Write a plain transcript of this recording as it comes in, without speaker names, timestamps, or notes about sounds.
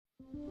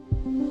Hello,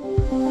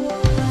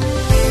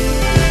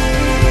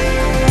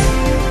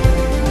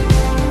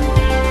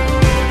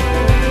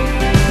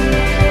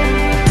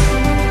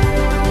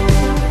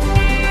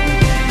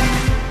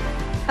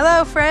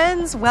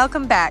 friends.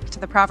 Welcome back to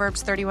the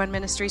Proverbs 31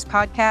 Ministries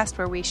podcast,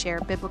 where we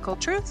share biblical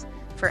truth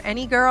for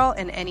any girl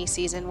in any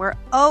season. We're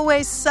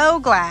always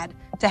so glad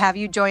to have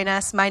you join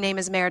us. My name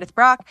is Meredith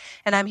Brock,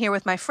 and I'm here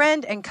with my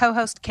friend and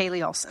co-host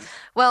Kaylee Olson.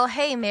 Well,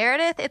 hey,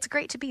 Meredith, it's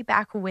great to be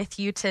back with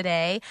you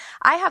today.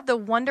 I have the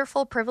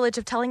wonderful privilege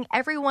of telling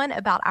everyone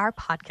about our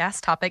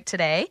podcast topic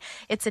today.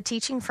 It's a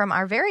teaching from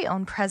our very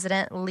own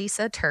president,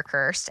 Lysa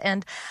TerKeurst.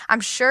 And I'm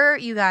sure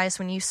you guys,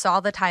 when you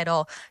saw the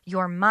title,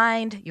 Your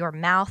Mind, Your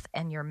Mouth,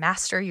 and Your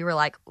Master, you were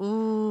like,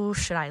 ooh,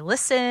 should I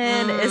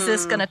listen? Is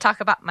this going to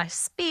talk about my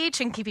speech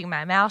and keeping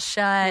my mouth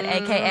shut,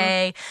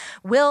 aka,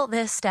 will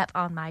this step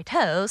on my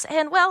toes?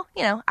 And well,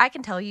 you know, I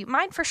can tell you,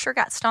 mine for sure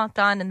got stomped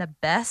on in the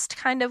best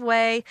kind of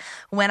way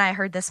when I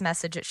heard this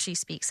message at She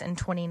Speaks in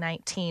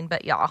 2019.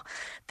 But y'all,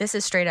 this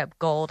is straight up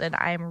gold. And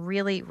I'm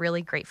really,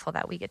 really grateful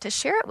that we get to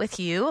share it with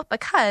you,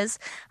 because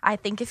I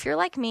think if you're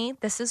like me,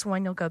 this is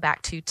one you'll go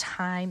back to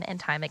time and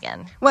time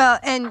again. Well,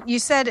 and you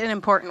said an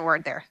important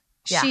word there.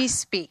 Yeah. She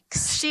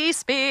speaks. She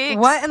speaks.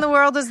 What in the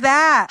world is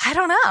that? I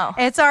don't know.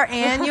 It's our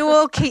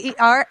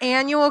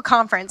annual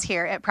conference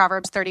here at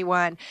Proverbs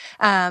 31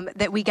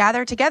 that we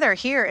gather together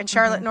here in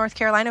Charlotte, North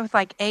Carolina, with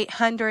like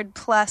 800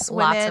 plus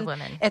women. Lots of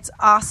women. It's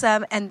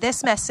awesome. And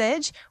this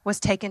message was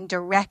taken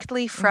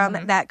directly from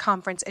that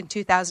conference in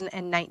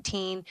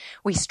 2019.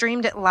 We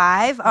streamed it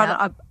live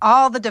on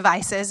all the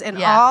devices in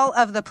all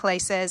of the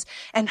places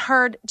and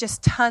heard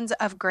just tons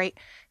of great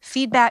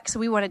feedback. So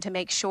we wanted to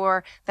make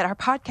sure that our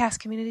podcast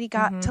community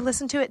got to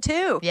listen to it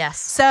too. Yes.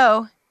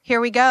 So here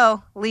we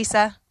go.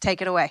 Lysa,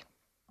 take it away.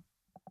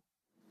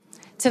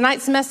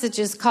 Tonight's message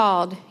is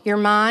called Your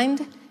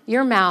Mind,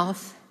 Your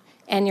Mouth,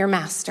 and Your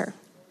Master.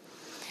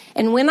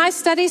 And when I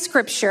study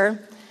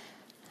scripture,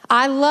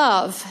 I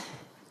love,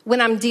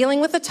 when I'm dealing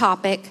with a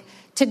topic,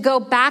 to go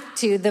back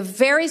to the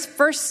very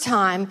first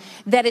time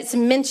that it's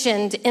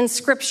mentioned in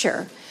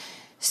scripture.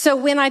 So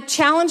when I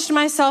challenged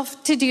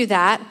myself to do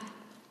that,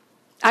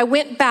 I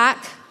went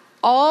back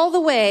all the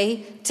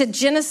way to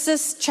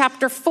Genesis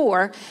chapter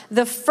 4,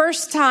 the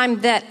first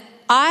time that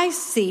I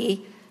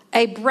see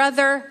a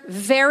brother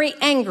very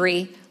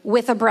angry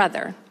with a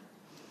brother.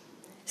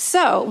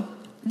 So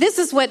this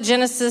is what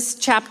Genesis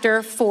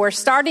chapter 4,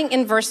 starting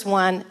in verse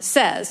 1,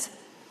 says.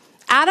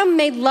 Adam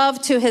made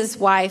love to his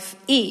wife,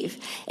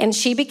 Eve, and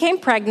she became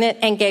pregnant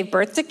and gave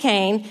birth to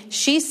Cain.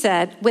 She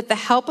said, with the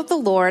help of the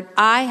Lord,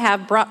 I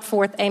have brought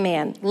forth a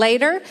man.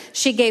 Later,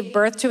 she gave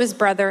birth to his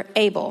brother,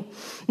 Abel.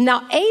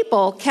 Now,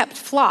 Abel kept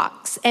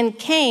flocks, and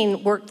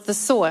Cain worked the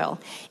soil.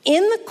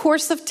 In the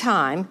course of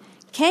time,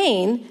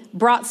 Cain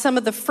brought some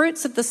of the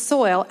fruits of the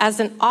soil as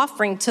an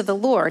offering to the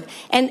Lord,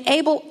 and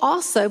Abel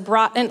also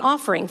brought an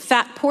offering,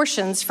 fat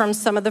portions from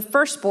some of the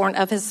firstborn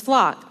of his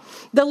flock.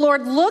 The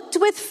Lord looked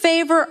with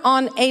favor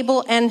on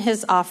Abel and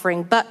his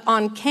offering, but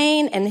on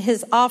Cain and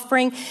his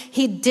offering,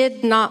 he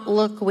did not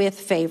look with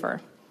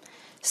favor.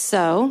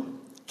 So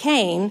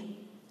Cain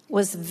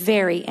was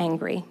very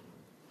angry,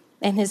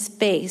 and his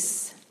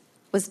face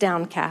was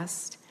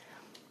downcast.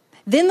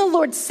 Then the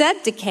Lord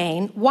said to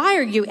Cain, why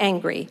are you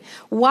angry?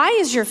 Why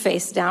is your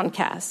face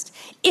downcast?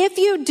 If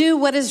you do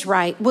what is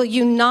right, will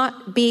you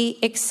not be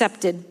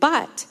accepted?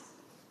 But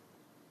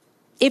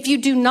if you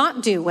do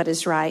not do what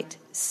is right,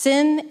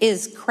 sin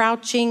is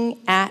crouching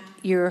at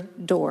your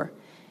door.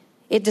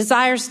 It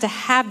desires to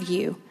have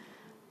you,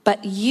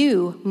 but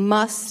you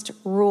must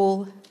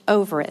rule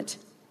over it.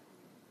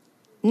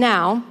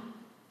 Now,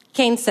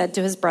 Cain said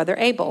to his brother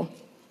Abel,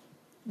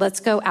 let's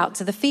go out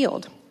to the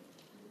field.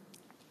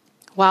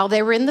 While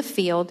they were in the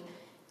field,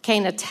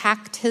 Cain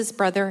attacked his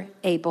brother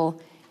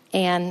Abel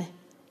and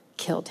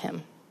killed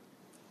him.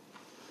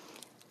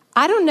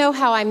 I don't know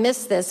how I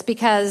missed this,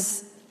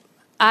 because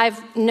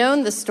I've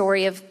known the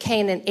story of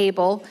Cain and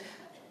Abel,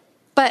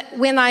 but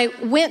when I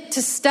went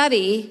to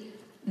study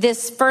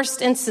this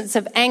first instance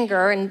of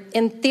anger, and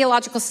in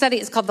theological study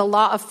it's called the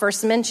law of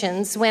first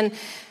mentions, when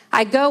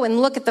I go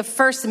and look at the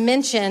first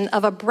mention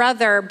of a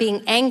brother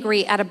being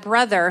angry at a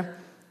brother,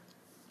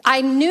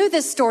 I knew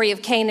this story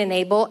of Cain and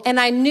Abel, and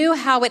I knew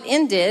how it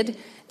ended,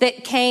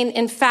 that Cain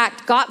in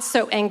fact got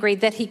so angry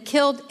that he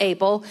killed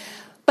Abel.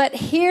 But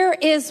here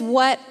is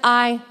what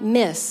I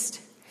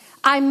missed.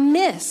 I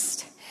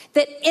missed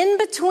that in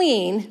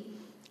between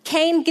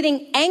Cain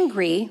getting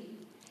angry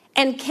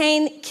and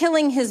Cain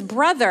killing his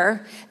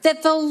brother,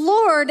 that the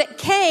Lord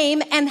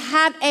came and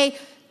had a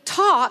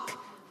talk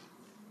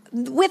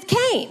with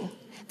Cain.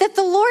 That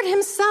the Lord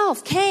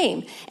himself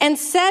came and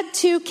said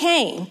to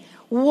Cain,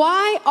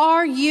 why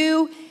are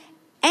you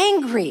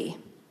angry?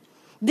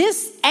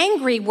 This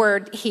angry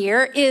word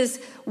here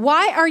is,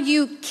 why are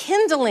you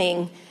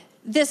kindling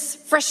this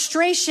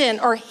frustration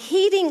or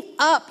heating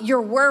up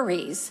your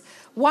worries?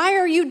 Why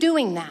are you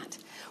doing that?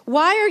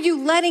 Why are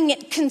you letting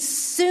it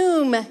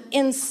consume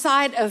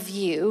inside of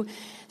you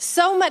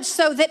so much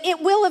so that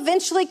it will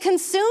eventually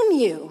consume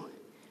you?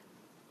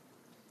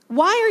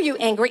 Why are you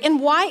angry?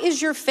 And why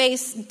is your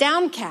face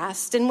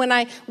downcast? And when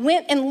I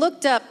went and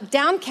looked up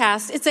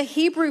downcast, it's a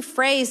Hebrew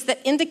phrase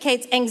that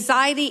indicates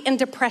anxiety and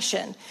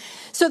depression.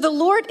 So the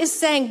Lord is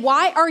saying,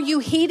 why are you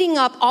heating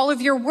up all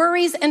of your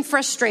worries and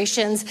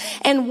frustrations?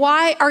 And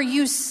why are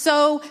you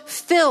so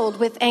filled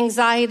with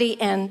anxiety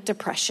and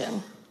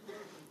depression?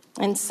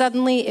 And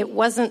suddenly it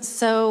wasn't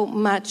so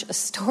much a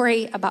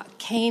story about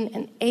Cain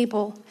and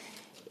Abel.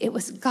 It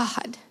was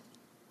God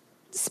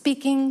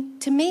speaking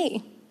to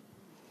me.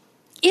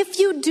 If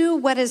you do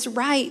what is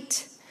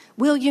right,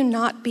 will you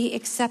not be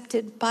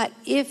accepted? But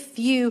if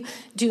you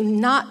do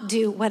not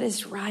do what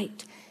is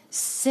right,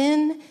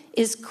 sin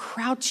is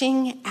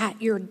crouching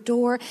at your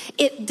door.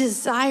 It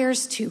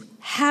desires to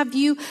have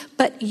you,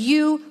 but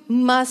you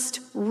must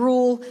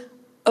rule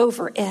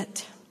over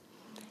it.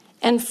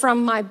 And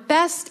from my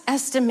best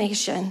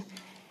estimation,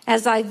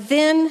 as I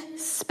then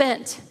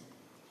spent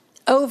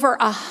over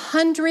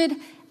 100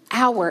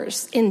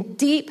 hours in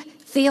deep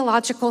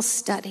theological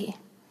study,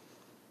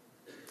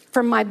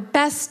 from my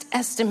best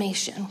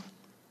estimation,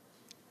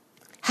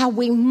 how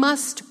we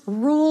must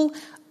rule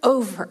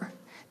over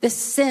the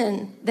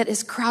sin that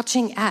is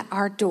crouching at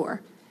our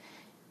door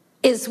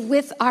is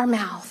with our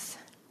mouth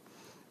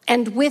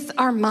and with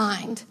our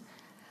mind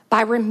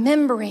by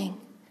remembering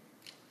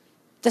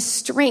the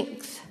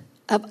strength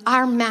of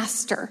our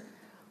Master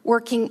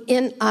working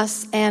in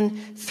us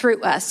and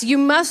through us. You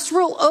must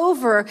rule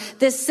over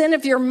the sin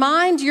of your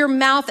mind, your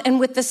mouth, and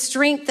with the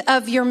strength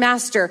of your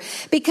Master.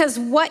 Because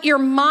what your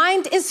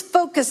mind is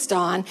focused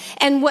on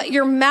and what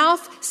your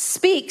mouth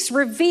speaks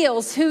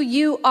reveals who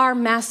you are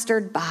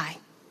mastered by.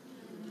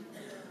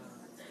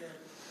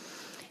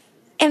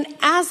 And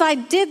as I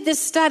did this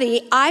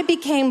study, I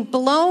became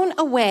blown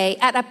away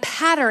at a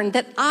pattern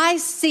that I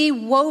see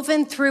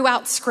woven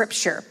throughout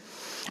Scripture.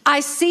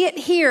 I see it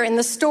here in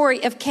the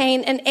story of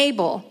Cain and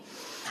Abel.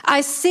 I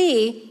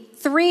see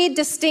three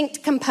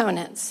distinct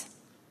components.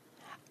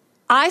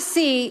 I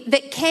see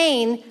that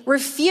Cain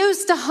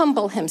refused to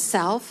humble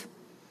himself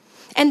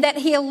and that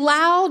he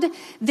allowed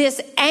this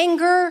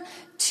anger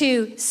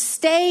to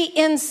stay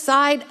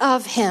inside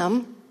of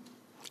him.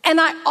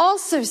 And I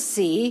also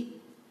see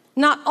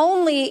not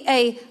only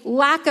a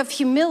lack of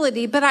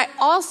humility, but I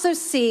also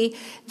see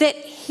that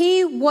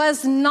he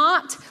was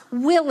not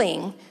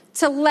willing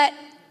to let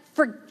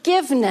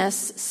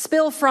forgiveness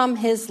spill from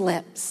his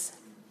lips.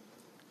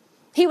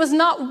 He was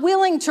not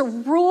willing to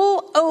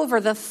rule over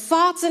the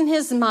thoughts in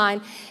his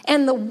mind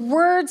and the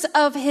words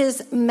of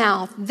his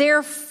mouth.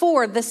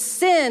 Therefore, the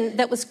sin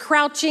that was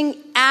crouching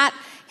at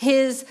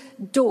his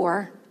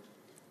door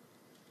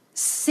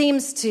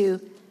seems to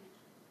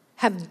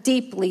have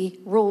deeply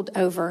ruled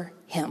over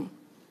him.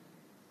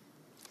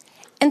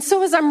 And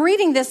so as I'm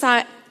reading this,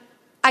 I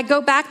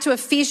go back to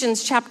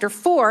Ephesians chapter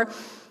 4,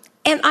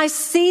 and I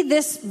see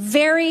this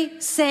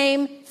very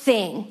same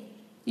thing.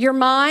 Your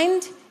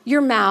mind,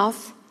 your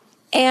mouth,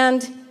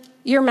 and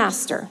your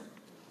Master.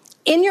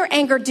 In your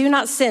anger, do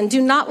not sin.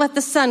 Do not let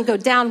the sun go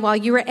down while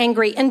you are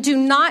angry, and do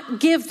not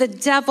give the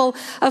devil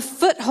a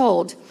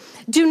foothold.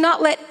 Do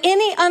not let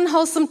any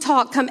unwholesome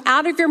talk come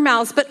out of your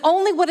mouths, but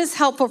only what is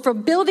helpful for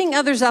building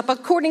others up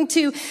according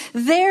to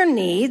their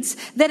needs,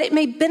 that it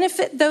may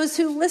benefit those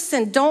who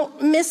listen.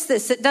 Don't miss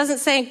this. It doesn't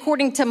say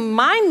according to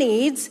my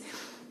needs.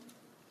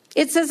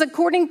 It says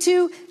according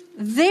to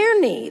their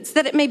needs,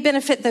 that it may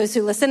benefit those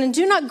who listen. And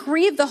do not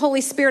grieve the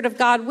Holy Spirit of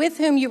God, with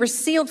whom you were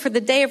sealed for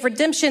the day of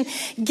redemption.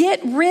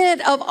 Get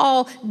rid of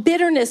all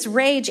bitterness,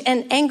 rage,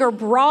 and anger,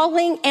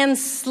 brawling and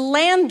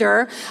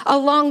slander,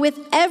 along with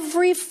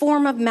every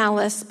form of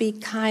malice. Be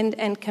kind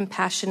and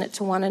compassionate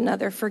to one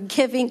another,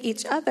 forgiving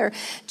each other,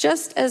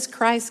 just as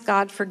Christ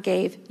God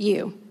forgave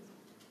you.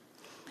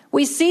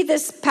 We see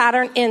this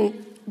pattern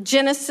in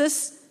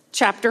Genesis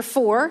chapter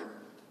 4.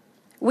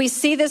 We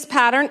see this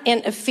pattern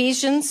in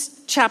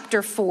Ephesians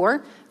chapter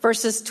 4,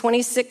 verses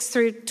 26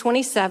 through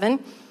 27.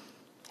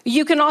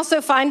 You can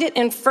also find it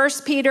in 1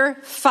 Peter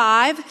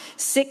 5,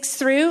 6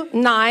 through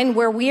 9,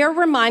 where we are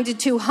reminded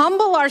to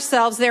humble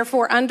ourselves,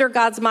 therefore, under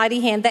God's mighty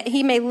hand, that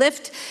he may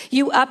lift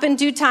you up in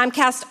due time.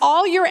 Cast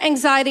all your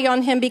anxiety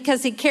on him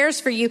because he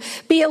cares for you.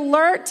 Be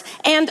alert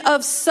and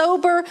of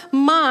sober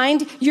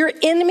mind. Your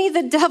enemy,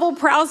 the devil,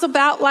 prowls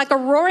about like a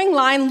roaring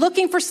lion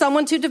looking for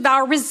someone to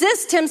devour.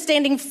 Resist him,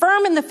 standing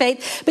firm in the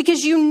faith,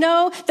 because you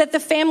know that the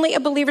family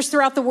of believers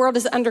throughout the world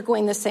is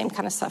undergoing the same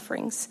kind of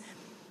sufferings.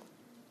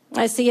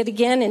 I see it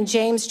again in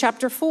James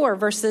chapter 4,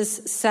 verses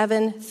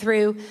 7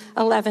 through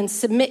 11.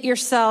 Submit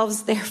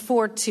yourselves,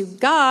 therefore, to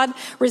God.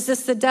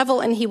 Resist the devil,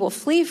 and he will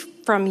flee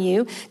from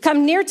you.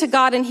 Come near to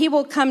God, and he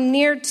will come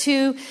near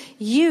to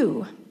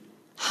you.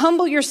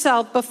 Humble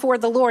yourself before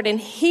the Lord, and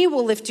he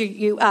will lift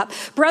you up.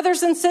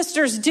 Brothers and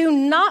sisters, do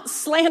not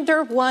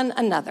slander one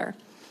another.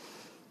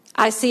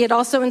 I see it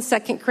also in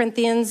 2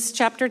 Corinthians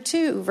chapter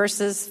 2,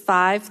 verses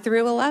 5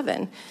 through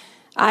 11.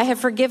 I have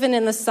forgiven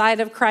in the sight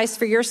of Christ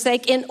for your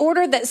sake, in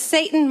order that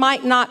Satan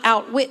might not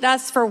outwit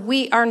us, for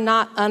we are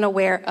not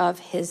unaware of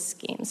his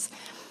schemes.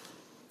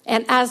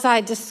 And as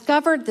I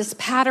discovered this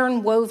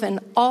pattern woven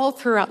all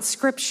throughout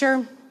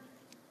Scripture,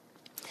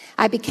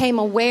 I became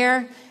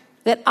aware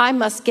that I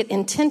must get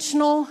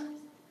intentional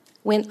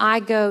when I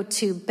go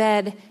to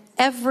bed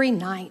every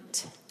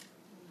night.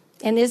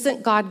 And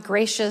isn't God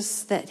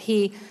gracious that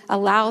he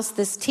allows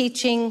this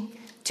teaching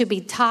to be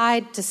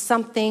tied to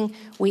something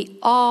we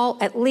all,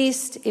 at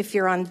least if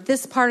you're on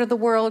this part of the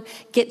world,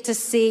 get to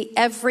see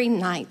every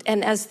night.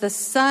 And as the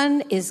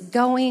sun is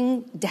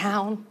going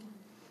down,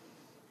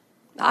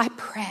 I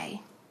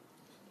pray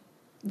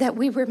that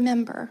we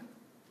remember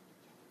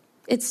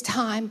it's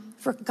time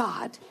for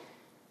God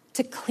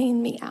to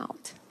clean me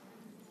out.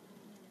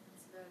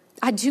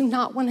 I do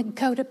not want to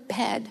go to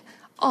bed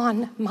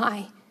on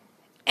my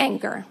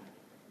anger.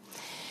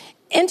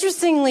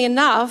 Interestingly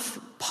enough,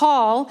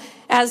 Paul,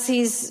 as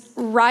he's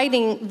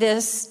writing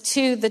this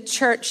to the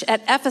church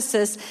at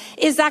Ephesus,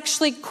 is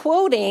actually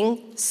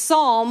quoting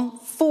Psalm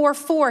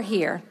 4:4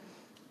 here.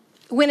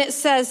 When it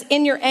says,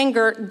 in your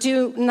anger,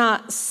 do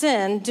not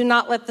sin. Do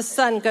not let the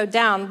sun go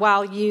down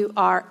while you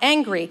are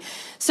angry.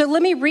 So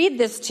let me read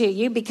this to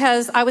you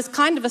because I was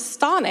kind of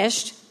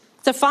astonished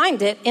to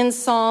find it in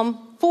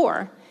Psalm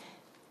 4.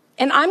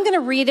 And I'm going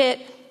to read it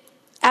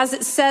as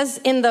it says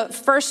in the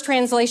first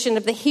translation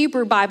of the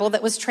Hebrew Bible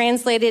that was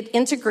translated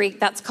into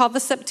Greek. That's called the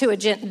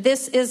Septuagint.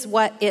 This is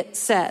what it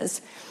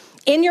says.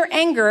 In your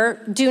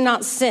anger, do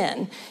not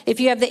sin.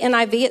 If you have the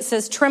NIV, it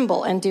says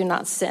tremble and do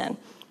not sin.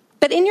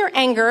 But in your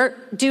anger,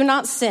 do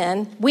not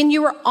sin. When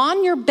you are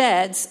on your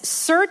beds,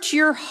 search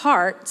your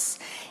hearts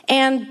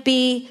and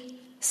be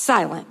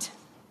silent.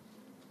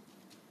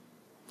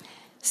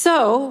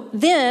 So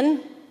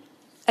then,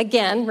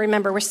 again,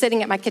 remember, we're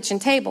sitting at my kitchen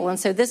table, and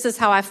so this is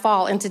how I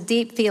fall into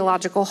deep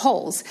theological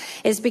holes,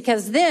 is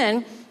because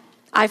then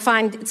I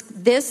find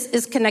this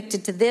is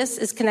connected to this,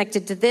 is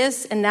connected to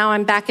this, and now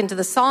I'm back into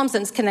the Psalms,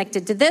 and it's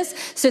connected to this.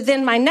 So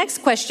then my next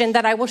question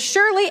that I will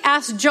surely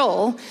ask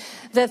Joel,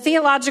 the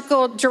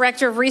theological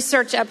director of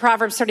research at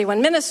Proverbs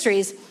 31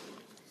 Ministries,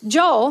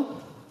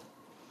 Joel,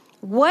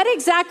 what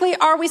exactly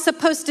are we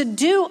supposed to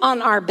do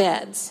on our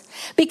beds?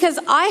 Because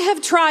I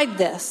have tried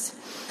this.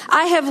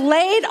 I have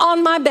laid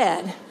on my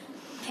bed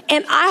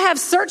and I have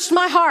searched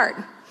my heart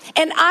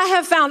and I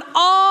have found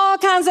all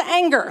kinds of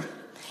anger.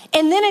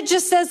 And then it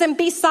just says, and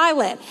be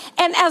silent.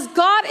 And as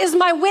God is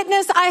my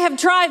witness, I have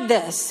tried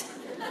this.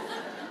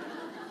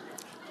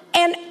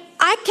 And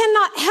I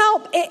cannot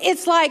help.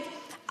 It's like,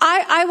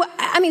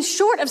 I mean,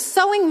 short of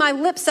sewing my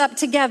lips up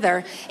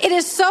together, it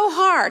is so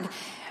hard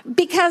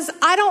because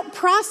I don't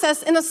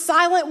process in a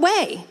silent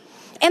way.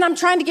 And I'm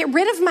trying to get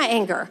rid of my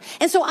anger.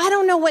 And so I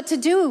don't know what to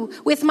do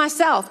with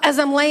myself as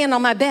I'm laying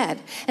on my bed.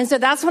 And so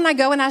that's when I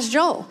go and ask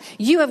Joel,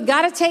 you have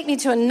got to take me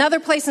to another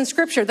place in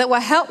scripture that will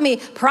help me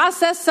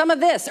process some of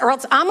this, or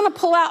else I'm going to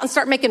pull out and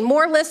start making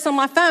more lists on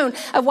my phone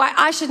of why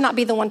I should not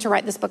be the one to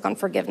write this book on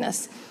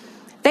forgiveness.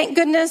 Thank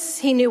goodness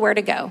he knew where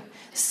to go.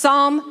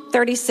 Psalm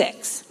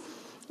 36.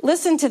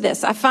 Listen to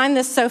this. I find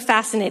this so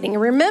fascinating.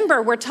 And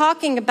remember, we're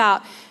talking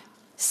about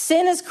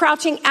sin is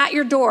crouching at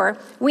your door.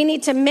 We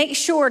need to make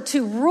sure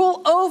to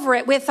rule over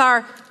it with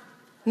our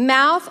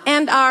mouth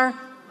and our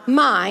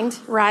mind,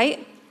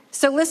 right?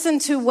 So listen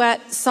to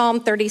what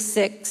Psalm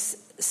 36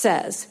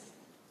 says.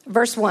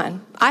 Verse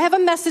 1, I have a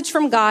message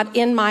from God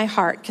in my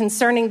heart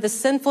concerning the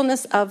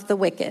sinfulness of the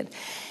wicked.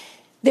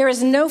 There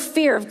is no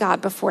fear of God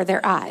before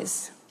their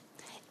eyes.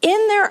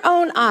 In their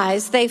own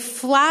eyes, they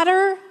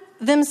flatter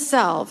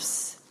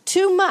themselves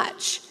too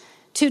much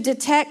to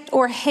detect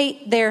or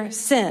hate their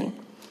sin.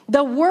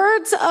 The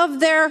words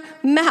of their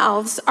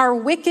mouths are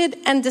wicked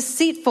and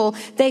deceitful.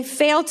 They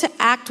fail to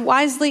act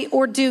wisely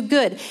or do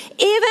good.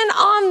 Even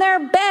on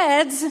their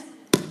beds,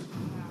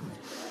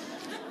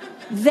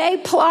 they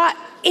plot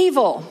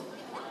evil.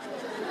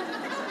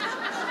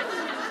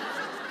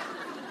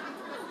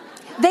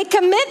 They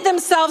commit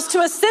themselves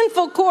to a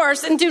sinful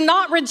course and do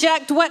not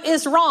reject what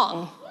is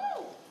wrong.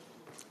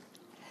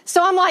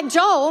 So I'm like,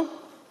 Joel,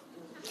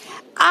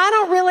 I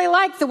don't really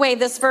like the way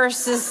this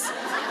verse is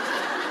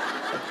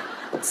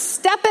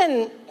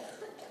stepping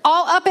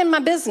all up in my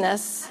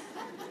business,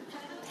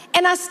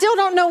 and I still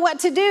don't know what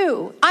to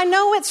do. I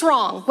know it's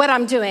wrong, what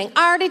I'm doing.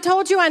 I already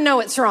told you I know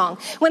it's wrong.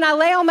 When I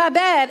lay on my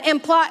bed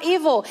and plot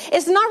evil,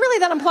 it's not really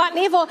that I'm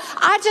plotting evil.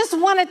 I just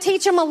want to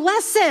teach them a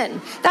lesson.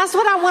 That's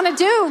what I want to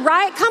do,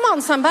 right? Come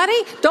on, somebody.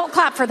 Don't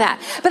clap for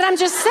that. But I'm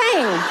just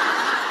saying.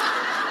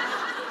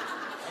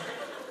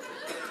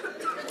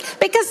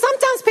 Because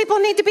sometimes people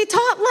need to be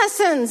taught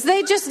lessons.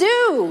 They just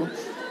do.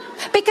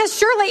 Because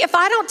surely if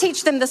I don't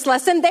teach them this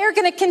lesson, they're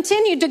going to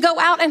continue to go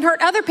out and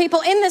hurt other people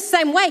in this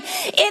same way.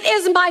 It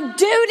is my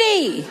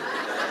duty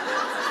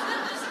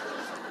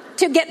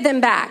to get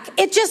them back.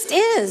 It just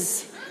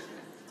is.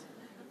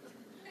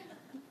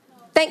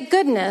 Thank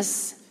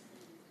goodness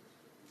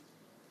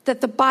that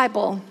the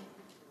Bible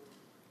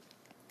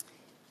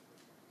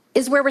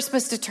is where we're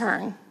supposed to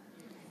turn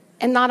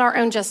and not our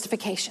own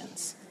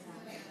justifications.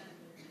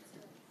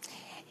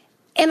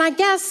 And I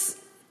guess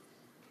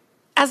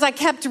as I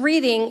kept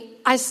reading,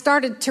 I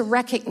started to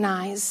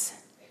recognize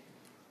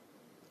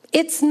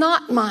it's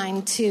not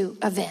mine to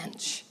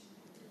avenge.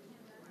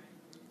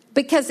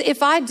 Because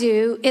if I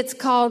do, it's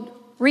called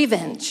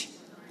revenge.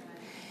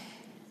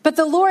 But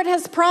the Lord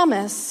has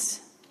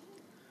promised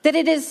that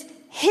it is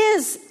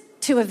his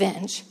to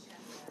avenge,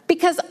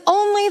 because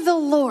only the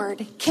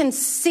Lord can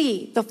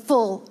see the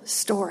full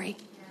story.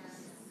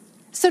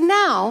 So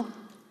now,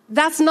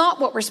 that's not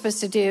what we're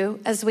supposed to do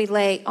as we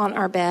lay on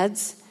our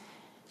beds.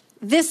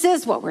 This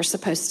is what we're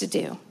supposed to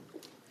do.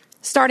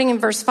 Starting in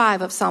verse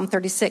 5 of Psalm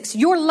 36.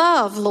 Your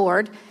love,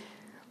 Lord,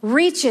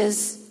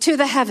 reaches to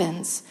the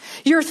heavens.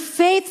 Your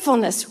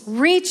faithfulness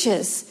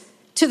reaches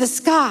to the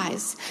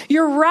skies.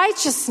 Your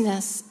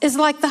righteousness is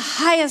like the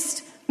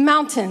highest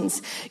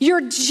mountains.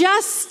 Your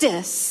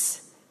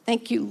justice,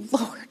 thank you,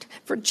 Lord,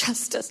 for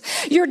justice.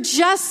 Your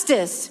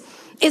justice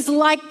is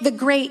like the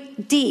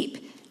great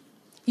deep.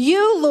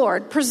 You,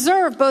 Lord,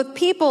 preserve both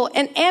people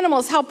and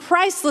animals. How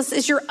priceless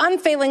is your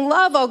unfailing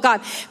love, oh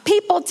God.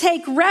 People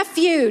take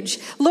refuge.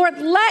 Lord,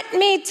 let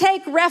me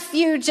take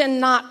refuge and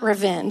not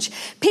revenge.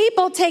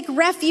 People take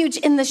refuge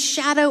in the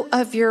shadow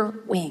of your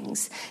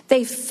wings.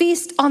 They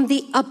feast on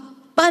the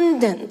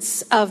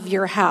abundance of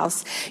your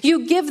house.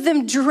 You give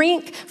them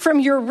drink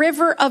from your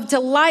river of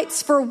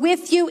delights, for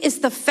with you is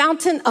the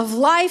fountain of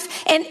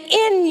life, and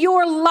in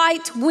your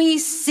light we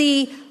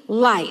see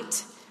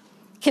light.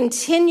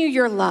 Continue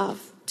your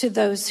love to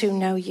those who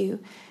know you,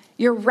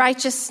 your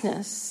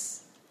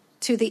righteousness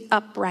to the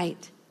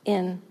upright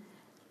in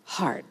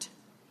heart.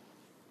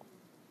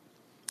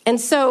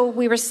 And so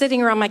we were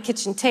sitting around my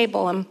kitchen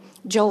table, and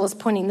Joel was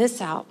pointing this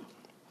out.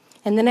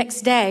 And the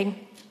next day,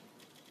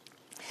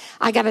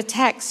 I got a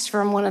text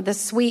from one of the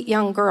sweet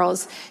young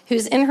girls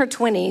who's in her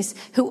 20s,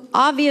 who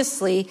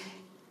obviously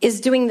is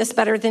doing this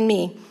better than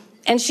me.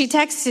 And she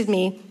texted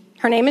me,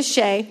 her name is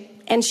Shay,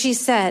 and she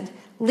said,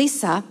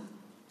 Lisa,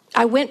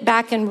 I went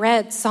back and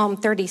read Psalm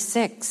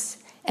 36,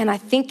 and I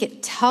think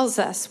it tells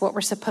us what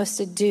we're supposed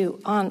to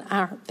do on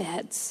our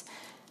beds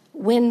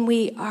when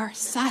we are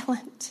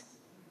silent.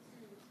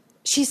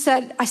 She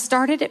said, I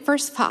started at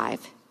verse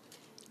 5,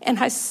 and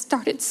I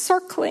started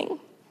circling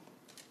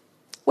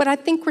what I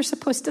think we're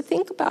supposed to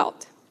think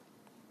about.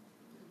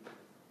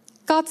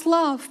 God's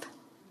love,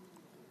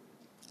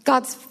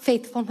 God's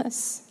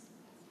faithfulness,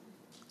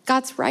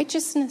 God's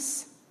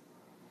righteousness,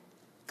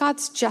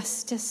 God's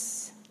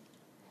justice,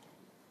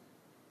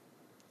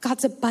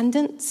 God's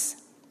abundance,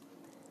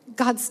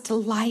 God's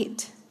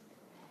delight,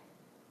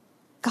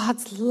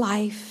 God's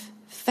life,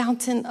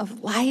 fountain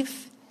of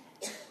life,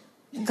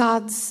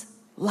 God's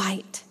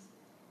light.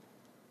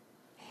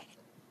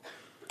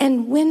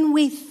 And when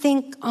we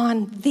think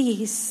on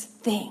these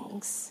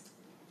things,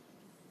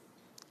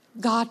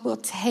 God will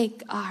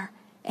take our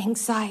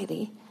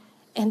anxiety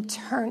and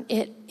turn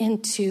it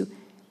into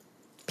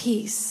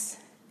peace.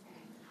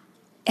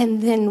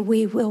 And then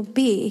we will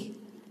be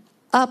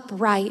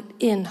upright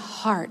in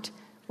heart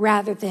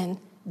rather than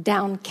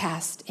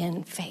downcast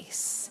in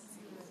face.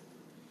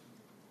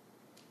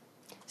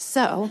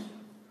 So,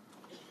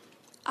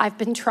 I've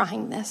been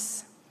trying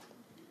this,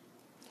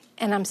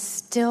 and I'm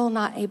still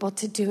not able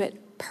to do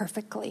it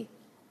perfectly.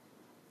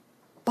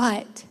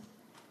 But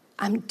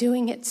I'm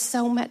doing it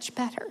so much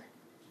better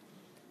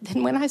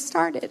than when I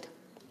started.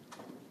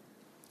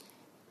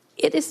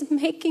 It is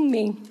making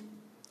me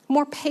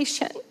more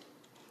patient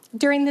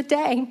during the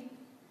day.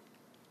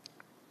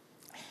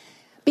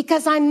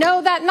 Because I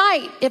know that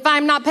night, if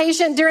I'm not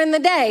patient during the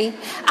day,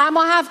 I'm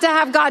going to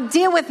have God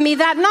deal with me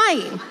that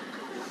night.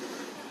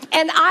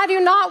 And I do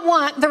not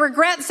want the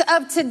regrets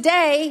of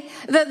today,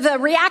 the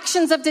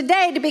reactions of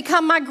today to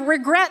become my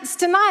regrets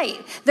tonight,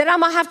 that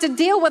I'm going to have to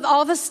deal with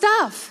all the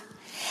stuff.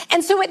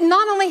 And so it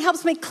not only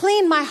helps me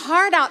clean my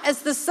heart out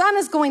as the sun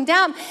is going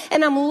down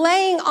and I'm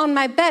laying on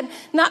my bed,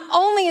 not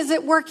only is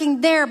it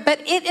working there,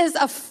 but it is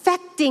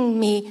affecting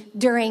me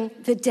during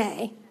the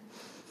day.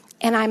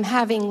 And I'm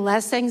having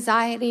less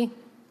anxiety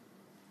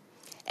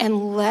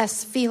and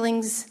less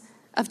feelings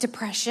of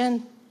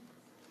depression.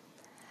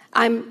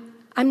 I'm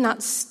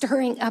not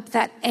stirring up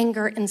that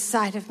anger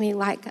inside of me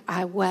like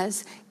I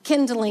was,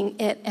 kindling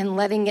it and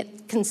letting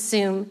it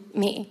consume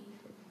me.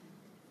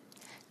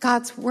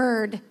 God's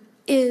word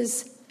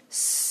is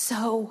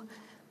so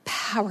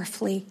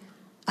powerfully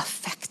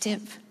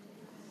effective.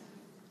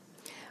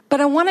 But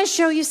I want to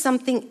show you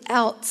something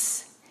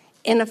else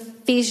in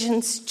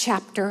Ephesians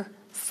chapter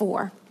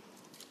 4.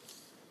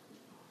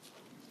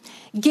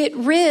 Get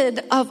rid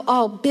of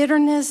all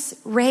bitterness,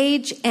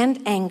 rage, and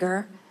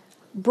anger,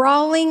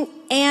 brawling,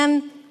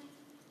 and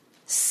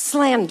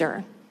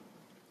slander.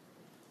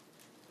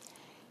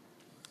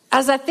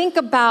 As I think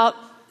about,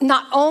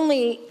 not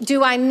only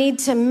do I need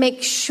to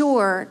make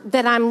sure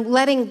that I'm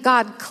letting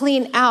God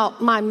clean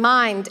out my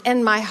mind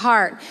and my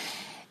heart.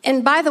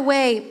 And by the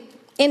way,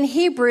 in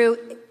Hebrew,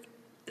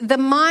 the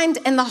mind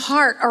and the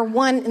heart are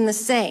one and the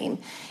same.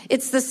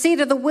 It's the seat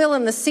of the will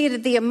and the seat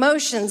of the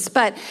emotions.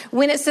 But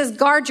when it says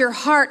guard your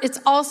heart, it's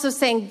also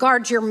saying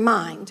guard your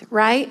mind,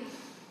 right?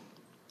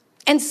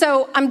 And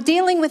so I'm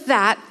dealing with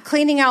that,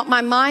 cleaning out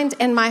my mind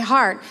and my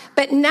heart.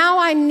 But now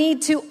I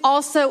need to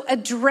also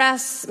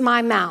address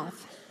my mouth.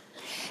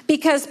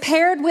 Because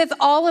paired with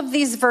all of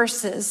these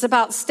verses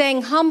about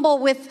staying humble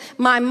with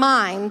my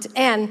mind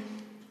and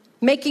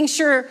making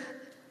sure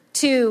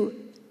to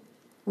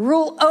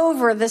rule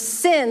over the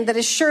sin that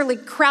is surely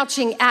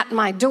crouching at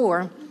my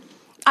door,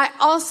 I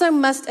also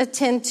must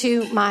attend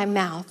to my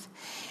mouth.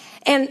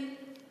 And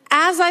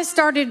as I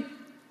started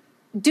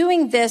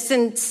doing this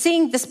and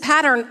seeing this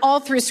pattern all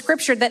through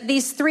Scripture, that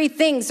these three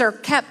things are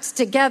kept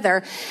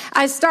together,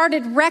 I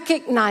started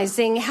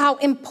recognizing how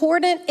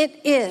important it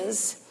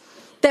is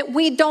that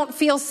we don't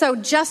feel so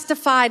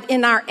justified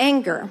in our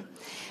anger.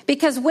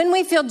 Because when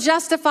we feel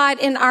justified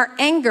in our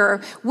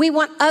anger, we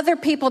want other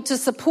people to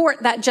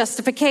support that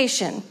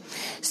justification.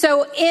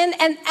 So in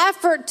an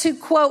effort to,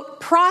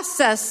 quote,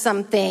 process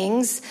some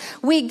things,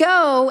 we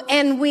go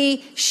and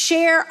we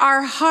share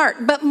our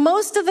heart. But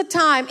most of the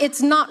time,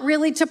 it's not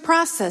really to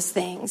process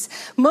things.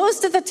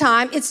 Most of the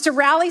time, it's to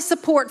rally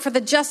support for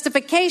the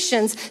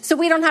justifications so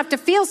we don't have to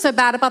feel so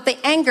bad about the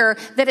anger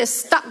that is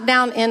stuck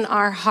down in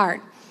our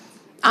heart.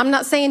 I'm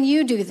not saying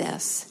you do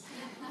this.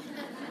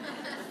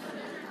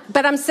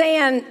 But I'm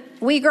saying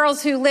we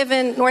girls who live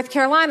in North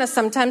Carolina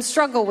sometimes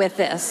struggle with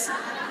this.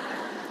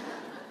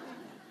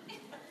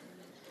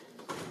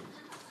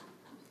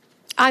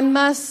 I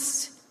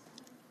must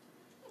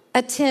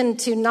attend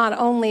to not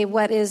only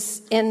what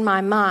is in my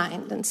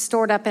mind and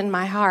stored up in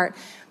my heart,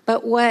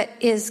 but what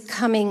is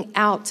coming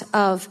out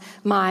of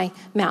my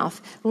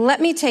mouth.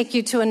 Let me take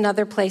you to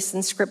another place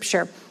in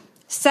Scripture.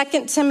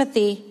 2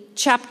 Timothy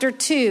chapter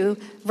 2,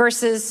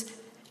 verses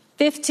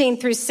 15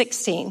 through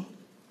 16.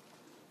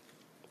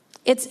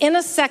 It's in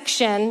a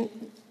section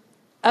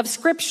of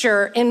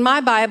Scripture in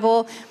my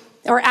Bible,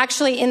 or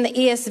actually in the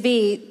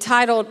ESV,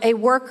 titled A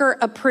Worker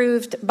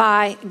Approved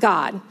by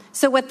God.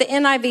 So what the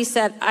NIV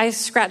said, I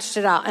scratched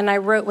it out and I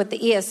wrote what the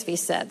ESV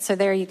said. So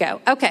there you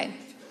go. Okay.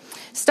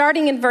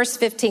 Starting in verse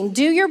 15,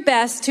 do your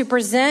best to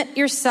present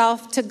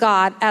yourself to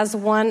God as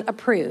one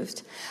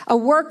approved, a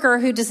worker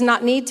who does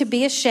not need to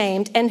be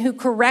ashamed and who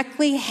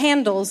correctly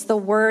handles the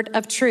word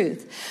of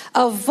truth.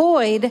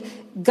 Avoid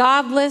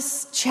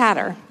godless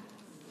chatter,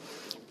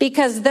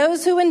 because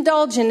those who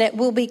indulge in it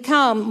will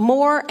become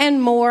more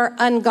and more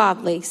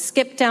ungodly.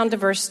 Skip down to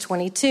verse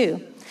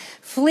 22.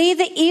 Flee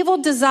the evil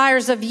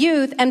desires of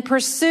youth and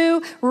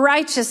pursue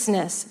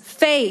righteousness,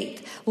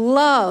 faith,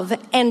 love,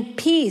 and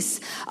peace,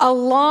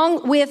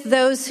 along with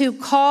those who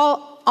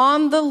call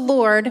on the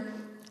Lord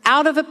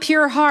out of a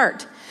pure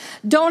heart.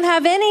 Don't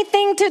have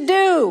anything to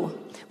do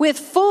with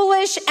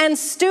foolish and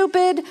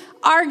stupid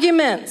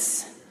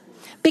arguments,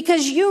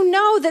 because you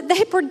know that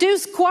they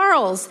produce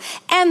quarrels,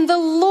 and the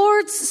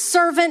Lord's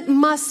servant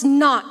must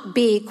not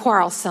be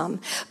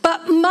quarrelsome,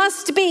 but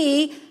must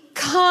be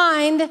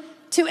kind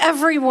to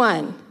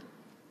everyone,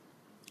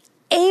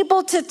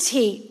 able to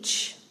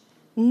teach,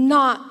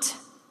 not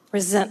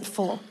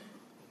resentful.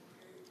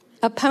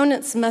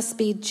 Opponents must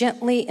be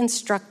gently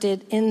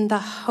instructed in the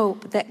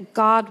hope that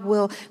God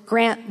will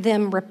grant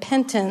them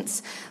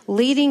repentance,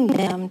 leading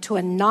them to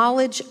a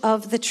knowledge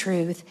of the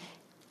truth,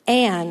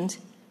 and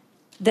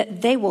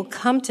that they will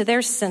come to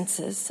their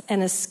senses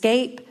and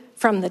escape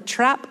from the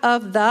trap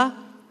of the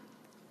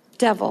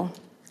devil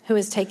who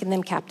has taken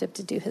them captive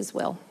to do his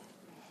will.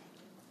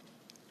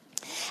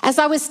 As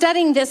I was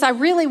studying this, I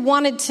really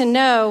wanted to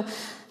know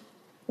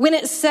when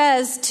it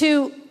says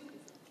to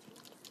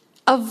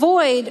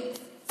avoid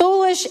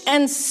foolish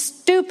and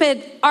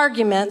stupid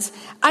arguments.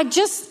 I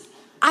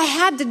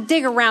had to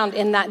dig around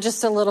in that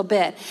just a little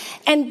bit.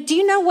 And do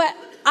you know what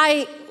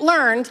I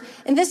learned?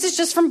 And this is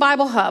just from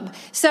Bible Hub.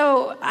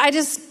 So I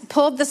just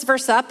pulled this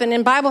verse up, and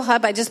in Bible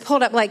Hub, I just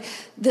pulled up like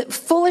the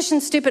foolish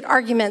and stupid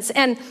arguments.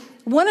 And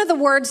one of the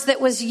words that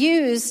was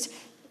used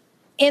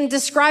in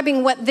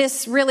describing what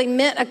this really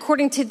meant,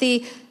 according to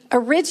the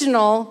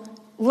original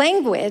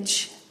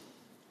language,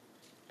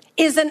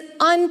 is an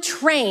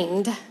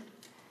untrained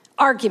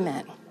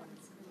argument.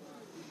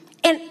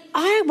 And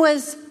I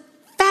was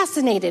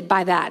fascinated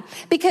by that,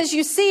 because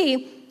you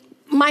see,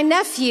 my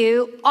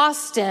nephew,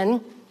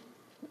 Austin,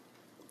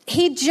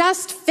 he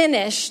just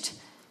finished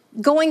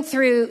going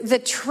through the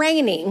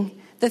training,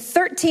 the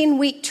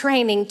 13-week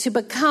training to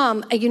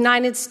become a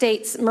United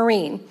States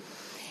Marine.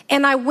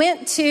 And I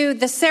went to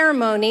the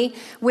ceremony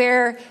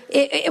where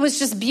it was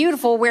just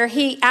beautiful, where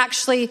he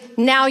actually,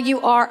 now you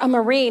are a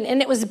Marine.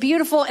 And it was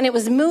beautiful and it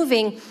was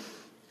moving.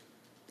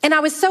 And I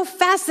was so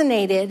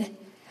fascinated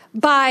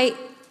by,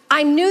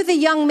 I knew the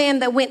young man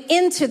that went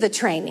into the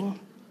training.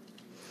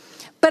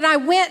 But I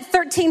went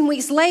 13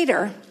 weeks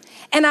later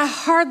and I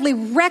hardly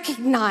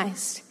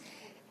recognized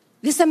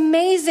this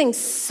amazing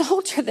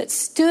soldier that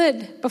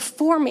stood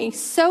before me,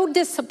 so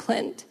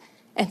disciplined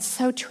and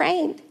so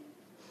trained.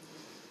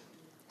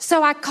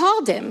 So I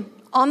called him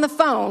on the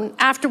phone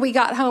after we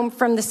got home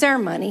from the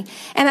ceremony,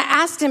 and I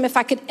asked him if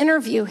I could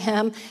interview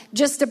him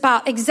just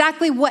about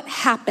exactly what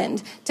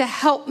happened to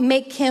help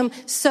make him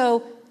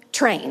so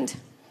trained.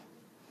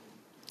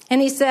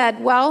 And he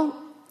said, well,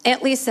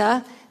 Aunt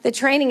Lisa, the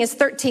training is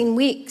 13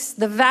 weeks.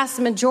 The vast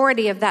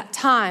majority of that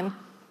time,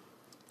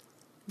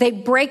 they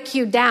break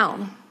you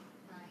down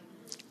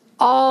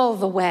all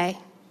the way.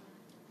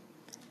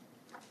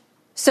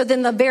 So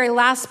then the very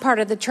last part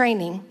of the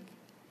training,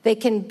 they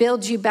can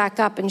build you back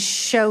up and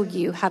show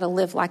you how to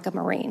live like a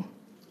Marine.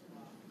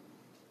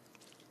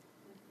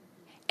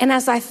 And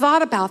as I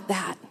thought about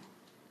that,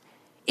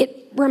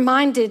 it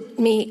reminded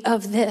me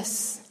of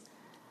this: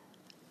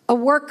 a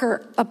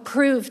worker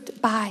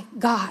approved by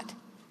God.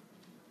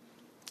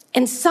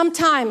 And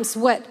sometimes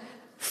what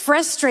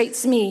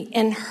frustrates me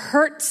and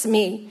hurts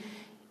me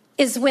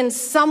is when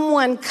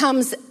someone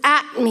comes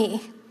at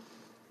me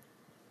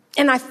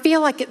and I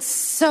feel like it's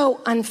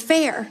so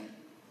unfair.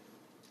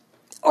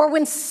 Or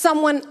when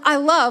someone I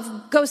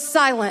love goes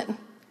silent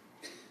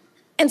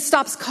and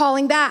stops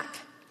calling back.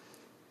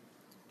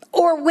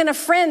 Or when a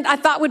friend I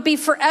thought would be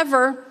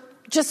forever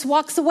just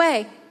walks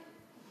away.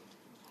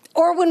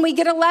 Or when we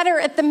get a letter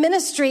at the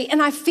ministry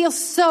and I feel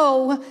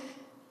so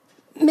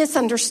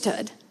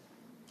misunderstood.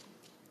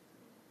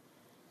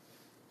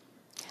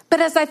 But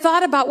as I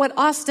thought about what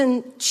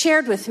Austin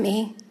shared with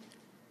me,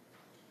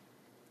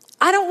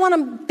 I don't want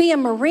to be a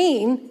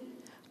Marine,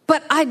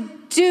 but I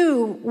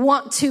do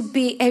want to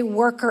be a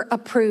worker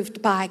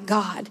approved by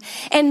God.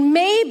 And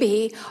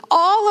maybe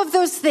all of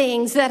those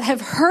things that have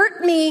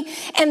hurt me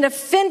and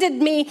offended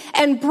me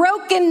and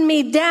broken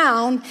me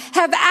down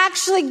have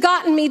actually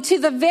gotten me to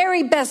the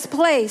very best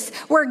place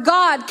where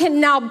God can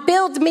now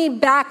build me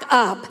back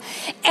up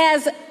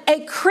as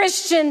a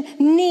Christian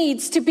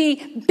needs to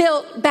be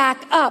built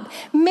back up.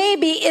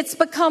 Maybe it's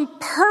become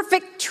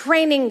perfect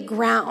training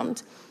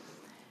ground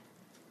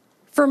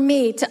for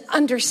me to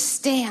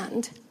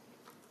understand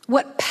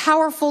what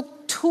powerful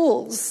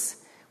tools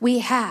we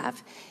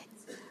have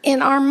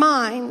in our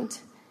mind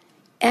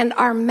and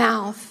our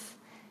mouth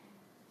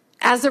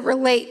as it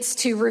relates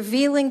to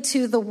revealing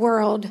to the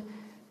world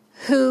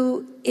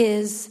who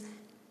is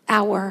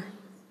our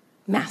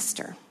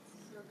master.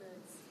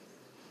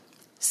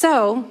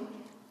 So,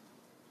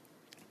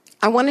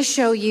 I want to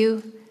show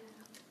you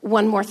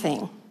one more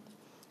thing.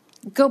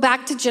 Go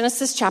back to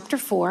Genesis chapter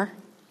 4.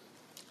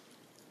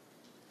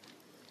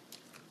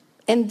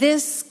 And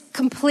this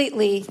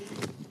completely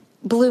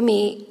blew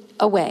me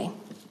away.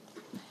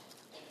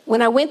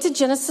 When I went to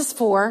Genesis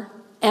 4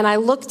 and I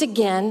looked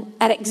again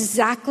at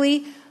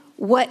exactly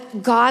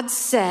what God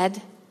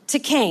said to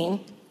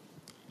Cain,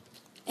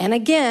 and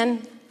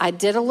again, I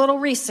did a little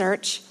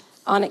research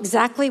on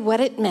exactly what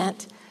it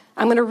meant.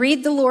 I'm going to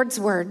read the Lord's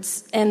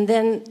words, and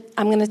then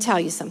I'm going to tell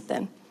you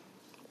something.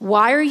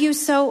 Why are you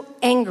so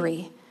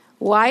angry?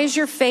 Why is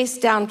your face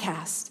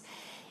downcast?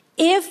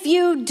 If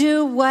you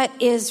do what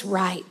is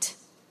right,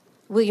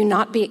 will you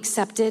not be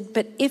accepted?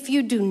 But if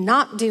you do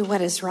not do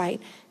what is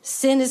right,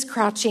 sin is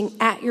crouching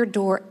at your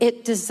door.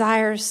 It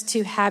desires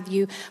to have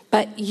you,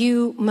 but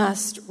you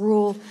must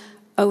rule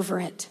over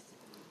it.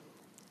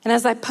 And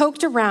as I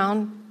poked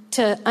around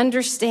to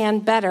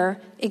understand better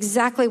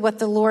exactly what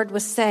the Lord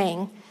was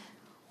saying,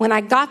 when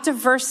I got to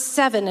verse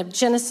 7 of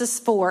Genesis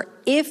 4,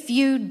 if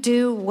you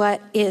do what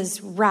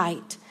is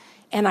right,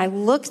 and I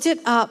looked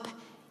it up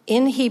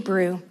in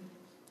Hebrew,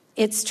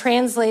 it's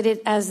translated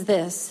as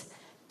this: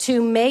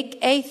 to make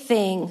a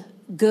thing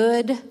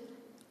good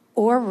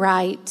or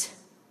right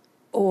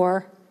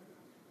or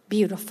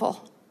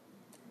beautiful.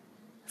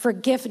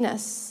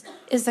 Forgiveness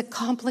is a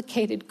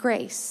complicated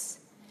grace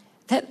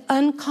that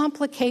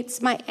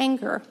uncomplicates my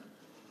anger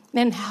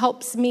and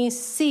helps me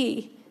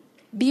see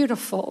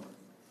beautiful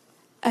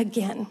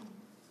again.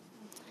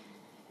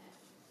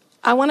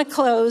 I want to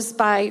close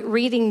by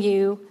reading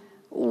you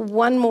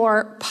one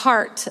more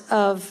part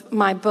of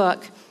my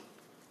book.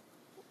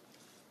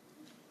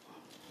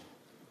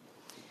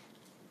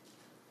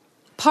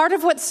 Part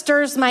of what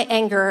stirs my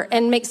anger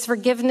and makes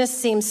forgiveness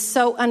seem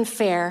so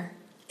unfair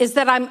is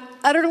that I'm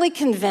utterly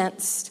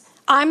convinced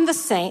I'm the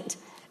saint,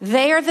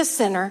 they are the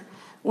sinner,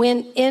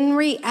 when in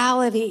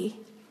reality,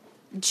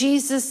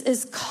 Jesus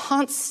is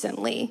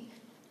constantly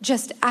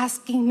just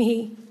asking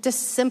me to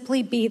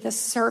simply be the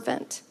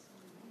servant.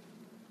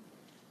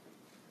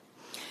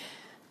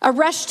 A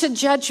rush to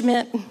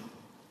judgment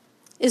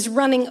is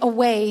running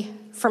away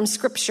from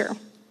Scripture.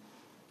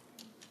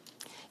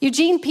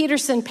 Eugene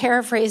Peterson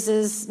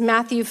paraphrases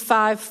Matthew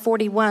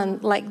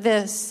 5:41 like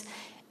this: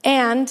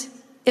 and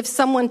if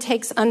someone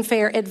takes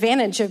unfair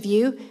advantage of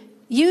you,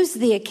 use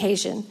the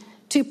occasion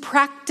to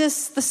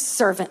practice the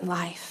servant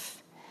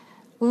life.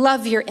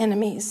 Love your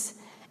enemies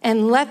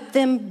and let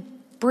them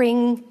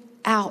bring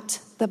out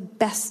the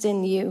best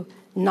in you,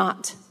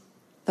 not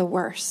the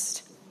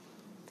worst.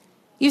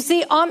 You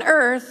see, on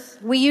earth,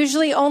 we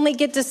usually only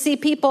get to see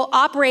people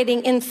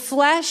operating in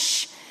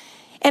flesh.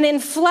 And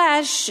in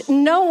flesh,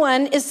 no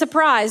one is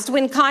surprised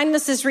when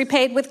kindness is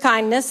repaid with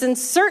kindness. And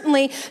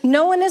certainly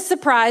no one is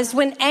surprised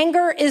when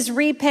anger is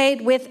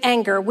repaid with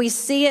anger. We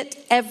see it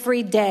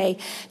every day.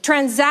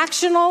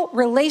 Transactional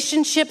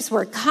relationships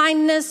where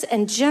kindness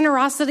and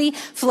generosity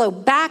flow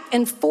back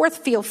and forth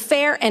feel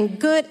fair and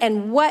good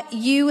and what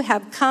you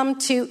have come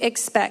to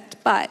expect.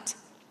 But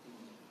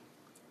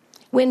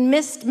when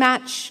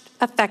mismatched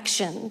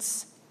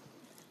affections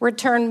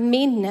return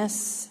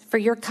meanness for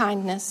your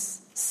kindness,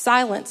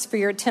 silence for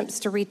your attempts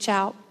to reach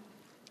out,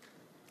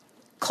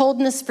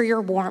 coldness for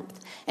your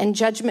warmth, and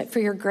judgment for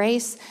your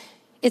grace,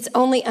 it's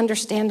only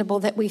understandable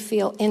that we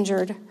feel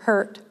injured,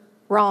 hurt,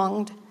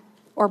 wronged,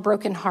 or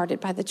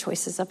brokenhearted by the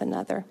choices of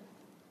another.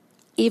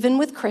 even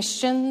with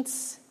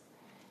Christians,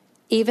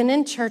 even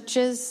in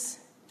churches,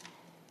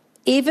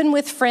 even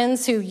with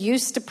friends who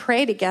used to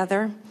pray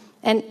together,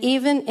 and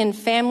even in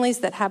families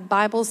that have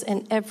Bibles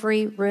in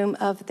every room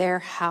of their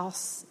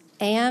house,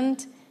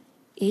 and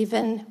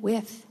even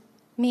with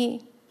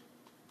me.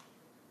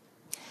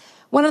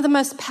 One of the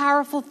most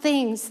powerful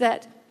things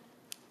that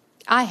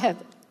I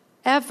have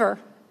ever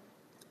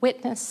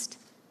witnessed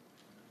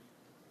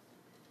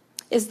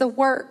is the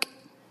work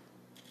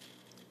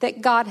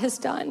that God has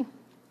done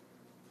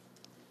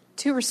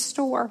to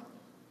restore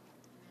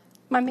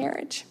my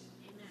marriage.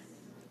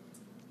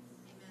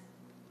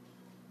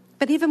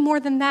 But even more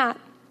than that,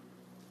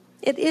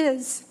 it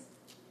is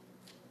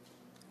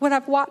what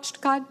I've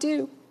watched God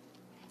do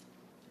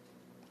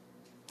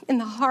in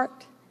the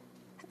heart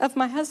of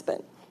my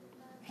husband.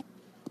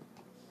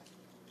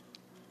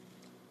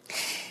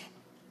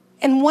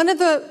 And one of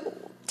the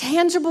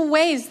tangible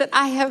ways that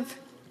I have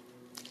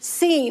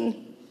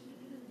seen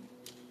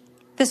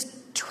this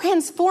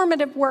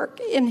transformative work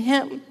in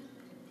him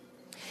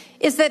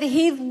is that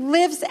he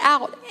lives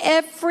out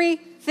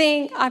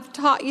everything I've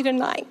taught you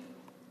tonight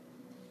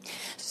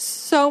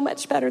so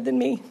much better than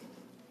me.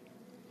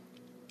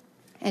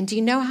 And do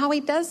you know how he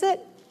does it?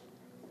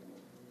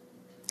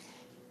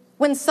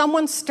 When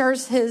someone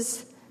stirs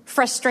his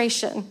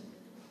frustration,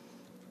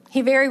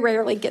 he very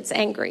rarely gets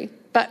angry.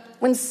 But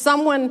when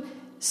someone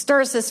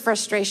stirs his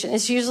frustration,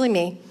 it's usually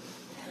me.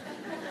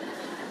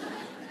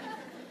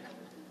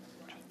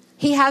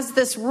 He has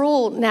this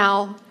rule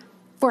now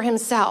for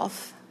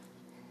himself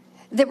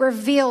that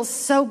reveals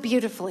so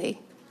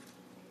beautifully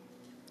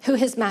who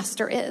his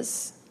master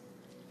is.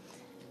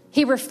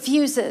 He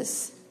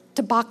refuses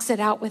to box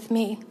it out with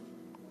me.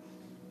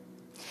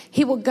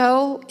 He will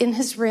go in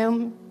his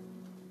room,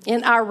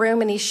 in our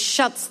room, and he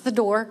shuts the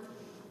door.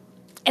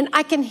 And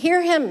I can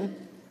hear him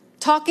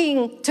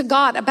talking to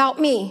God about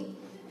me.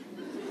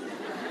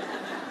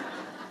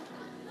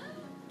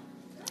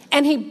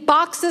 And he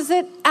boxes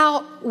it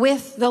out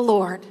with the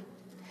Lord.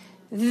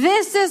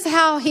 This is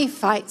how he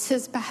fights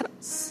his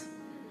battles.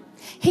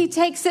 He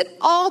takes it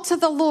all to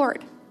the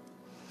Lord.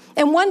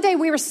 And one day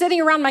we were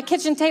sitting around my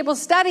kitchen table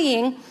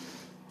studying,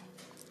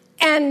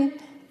 and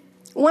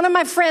one of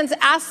my friends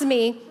asked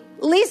me,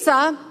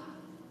 Lisa,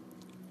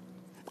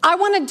 I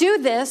want to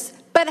do this,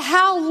 but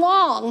how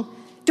long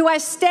do I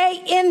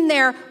stay in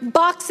there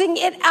boxing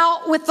it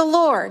out with the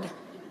Lord?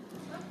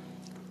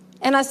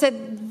 And I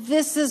said,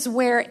 this is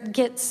where it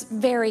gets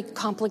very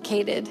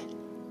complicated.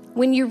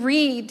 When you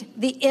read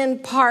the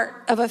end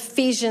part of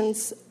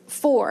Ephesians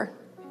 4,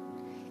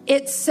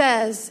 it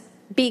says,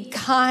 be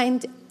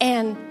kind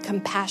and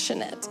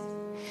compassionate.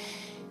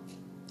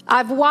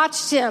 I've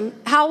watched him.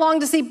 How long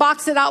does he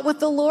box it out with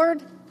the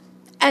Lord?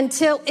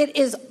 Until it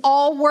is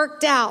all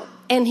worked out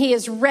and he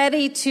is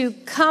ready to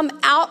come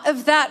out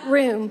of that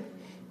room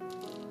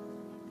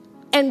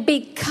and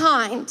be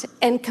kind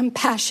and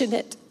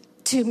compassionate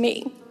to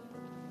me.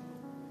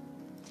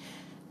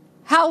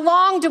 How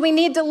long do we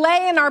need to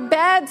lay in our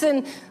beds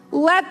and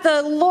let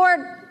the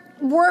Lord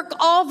work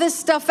all this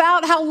stuff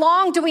out? How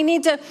long do we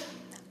need to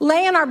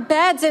lay in our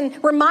beds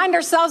and remind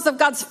ourselves of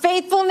God's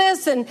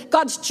faithfulness and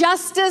God's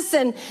justice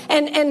and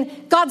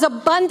God's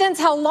abundance?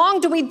 How long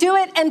do we do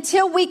it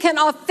until we can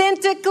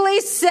authentically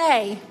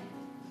say,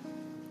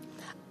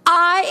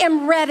 I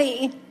am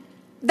ready.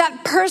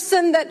 That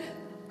person that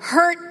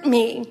hurt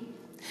me,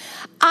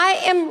 I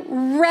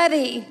am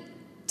ready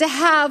to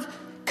have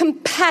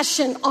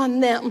compassion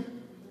on them.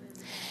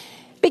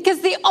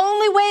 Because the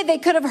only way they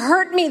could have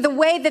hurt me the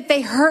way that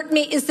they hurt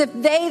me is if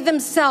they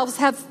themselves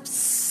have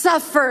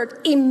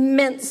suffered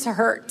immense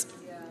hurt.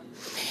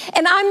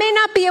 And I may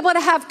not be able to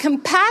have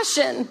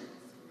compassion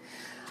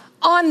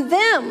on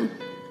them,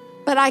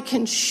 but I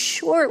can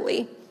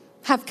surely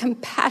have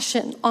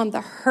compassion on the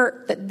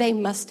hurt that they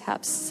must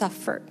have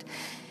suffered.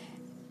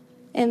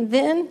 And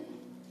then,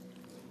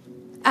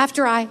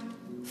 after I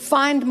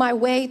find my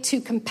way to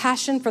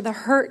compassion for the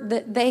hurt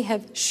that they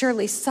have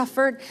surely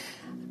suffered,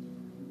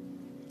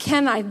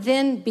 can I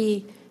then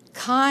be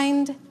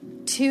kind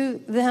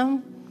to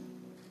them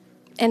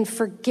and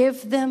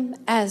forgive them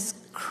as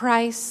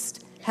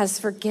Christ has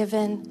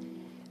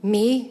forgiven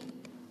me?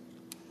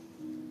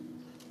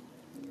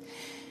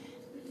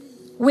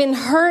 When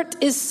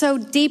hurt is so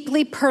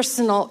deeply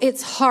personal,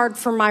 it's hard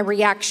for my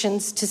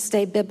reactions to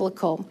stay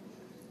biblical.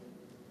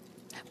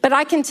 But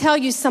I can tell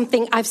you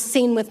something I've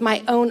seen with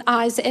my own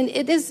eyes, and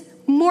it is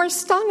more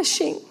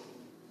astonishing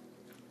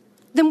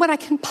than what I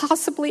can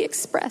possibly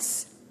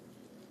express.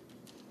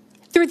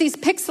 Through these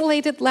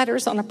pixelated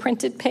letters on a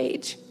printed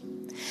page.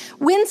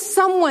 When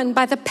someone,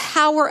 by the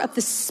power of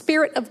the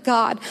Spirit of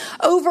God,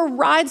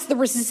 overrides the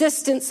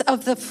resistance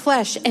of the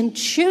flesh and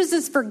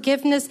chooses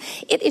forgiveness,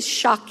 it is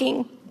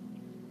shocking.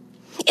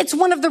 It's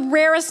one of the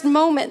rarest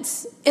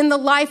moments in the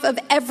life of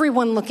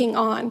everyone looking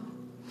on.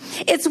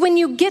 It's when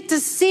you get to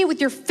see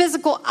with your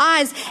physical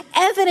eyes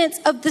evidence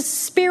of the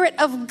Spirit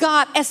of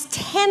God as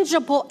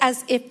tangible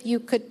as if you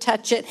could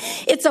touch it.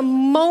 It's a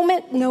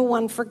moment no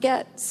one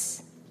forgets.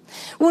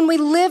 When we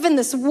live in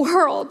this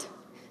world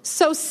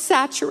so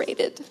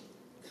saturated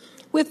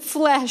with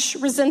flesh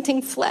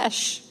resenting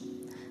flesh,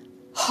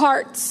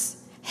 hearts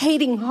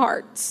hating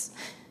hearts,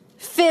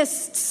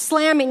 fists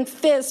slamming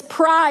fists,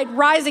 pride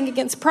rising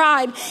against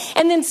pride,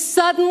 and then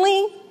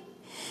suddenly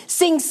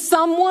seeing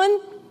someone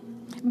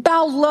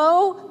bow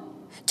low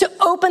to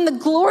open the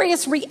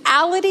glorious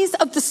realities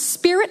of the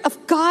Spirit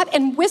of God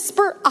and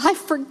whisper, I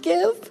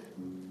forgive.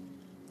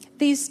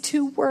 These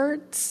two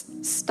words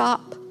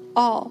stop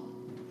all.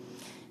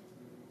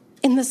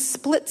 In the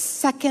split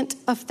second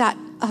of that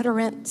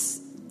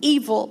utterance,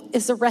 evil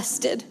is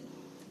arrested.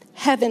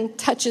 Heaven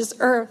touches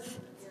earth.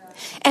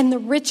 And the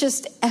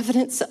richest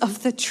evidence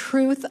of the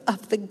truth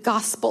of the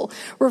gospel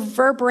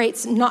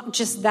reverberates not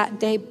just that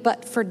day,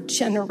 but for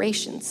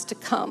generations to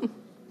come.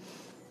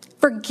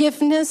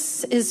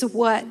 Forgiveness is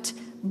what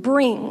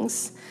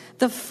brings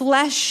the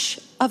flesh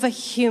of a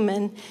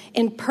human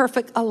in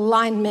perfect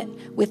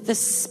alignment with the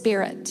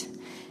Spirit.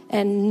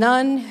 And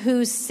none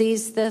who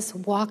sees this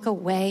walk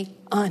away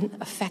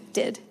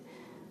unaffected.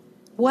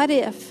 What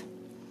if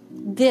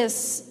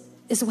this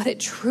is what it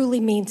truly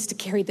means to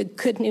carry the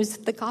good news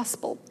of the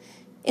gospel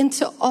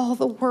into all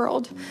the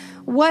world?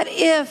 What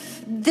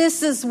if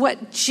this is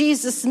what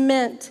Jesus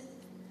meant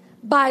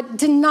by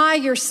deny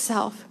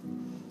yourself,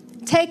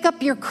 take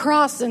up your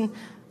cross and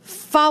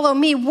follow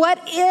me? What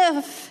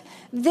if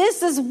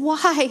this is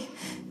why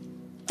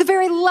the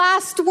very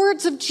last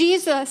words of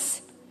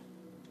Jesus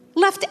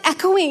left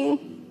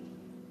echoing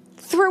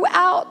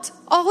throughout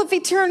all of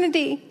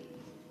eternity?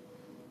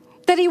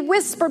 That he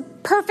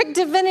whispered perfect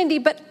divinity,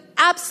 but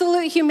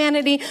absolute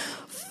humanity.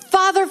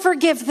 Father,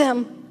 forgive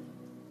them,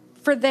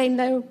 for they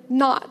know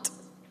not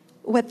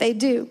what they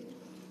do.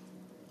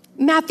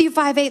 Matthew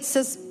 5:8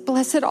 says,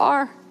 blessed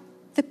are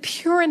the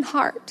pure in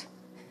heart,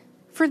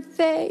 for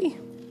they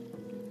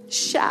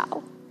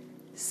shall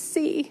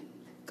see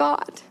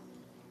God.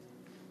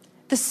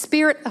 The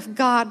Spirit of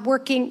God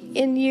working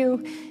in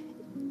you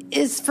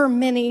is for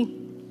many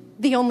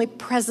the only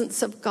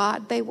presence of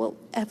God they will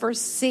ever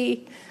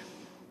see.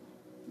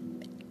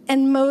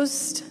 And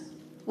most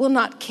will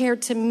not care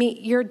to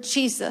meet your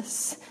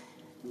Jesus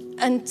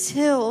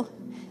until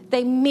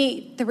they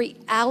meet the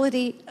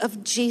reality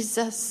of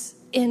Jesus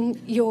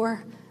in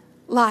your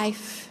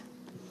life.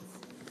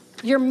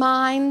 Your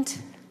mind,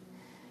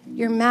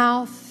 your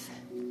mouth,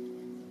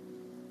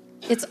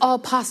 it's all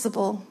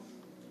possible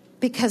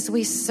because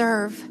we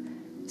serve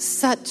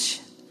such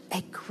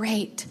a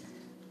great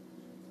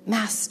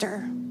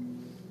master.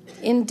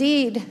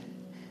 Indeed,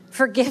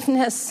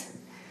 forgiveness,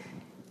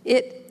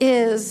 it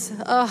is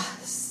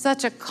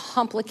such a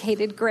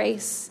complicated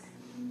grace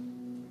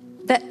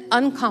that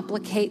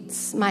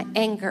uncomplicates my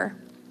anger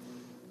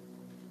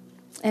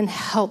and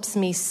helps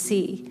me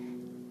see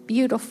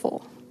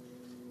beautiful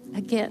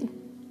again.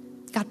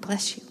 God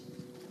bless you.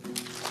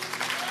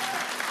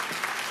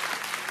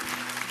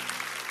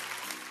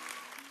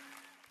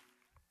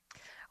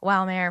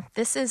 Wow, Mayor,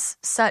 this is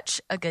such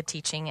a good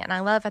teaching. And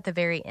I love at the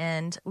very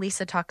end,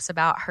 Lisa talks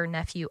about her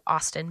nephew,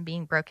 Austin,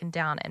 being broken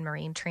down in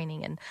Marine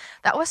training. And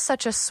that was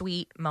such a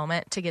sweet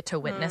moment to get to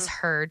witness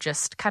her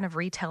just kind of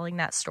retelling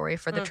that story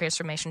for the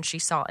transformation she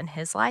saw in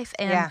his life.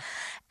 And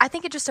I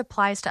think it just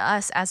applies to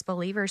us as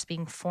believers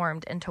being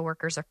formed into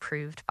workers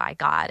approved by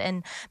God.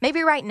 And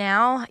maybe right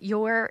now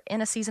you're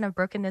in a season of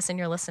brokenness and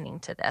you're listening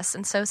to this.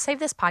 And so save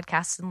this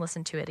podcast and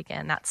listen to it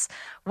again. That's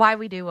why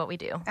we do what we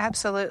do.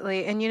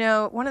 Absolutely. And you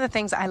know, one of the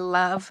things I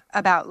love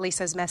about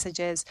Lisa's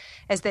messages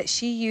is that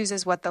she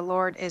uses what the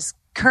Lord is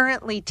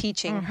currently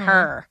teaching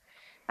her,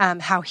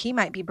 how he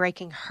might be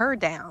breaking her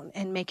down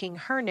and making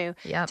her new,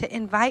 to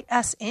invite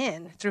us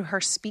in through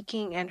her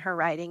speaking and her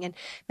writing. And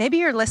maybe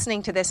you're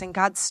listening to this and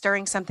God's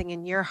stirring something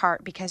in your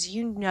heart because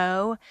you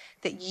know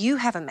that you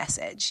have a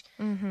message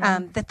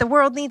that the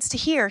world needs to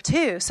hear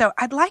too. So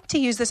I'd like to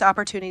use this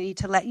opportunity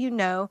to let you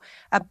know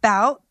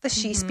about the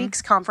She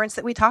Speaks conference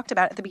that we talked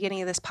about at the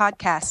beginning of this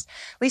podcast.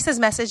 Lisa's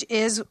message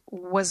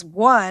was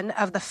one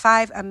of the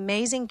 5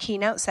 amazing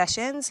keynote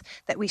sessions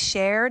that we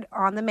shared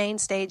on the main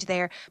stage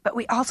there, but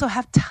we also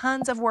have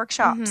tons of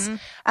workshops.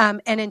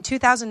 And in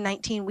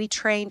 2019, we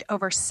trained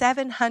over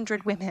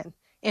 700 women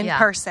in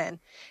person.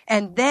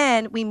 And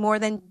then we more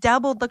than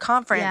doubled the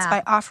conference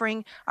by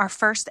offering our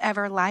first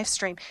ever live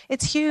stream.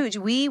 It's huge.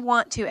 We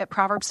want to, at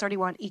Proverbs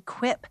 31,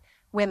 equip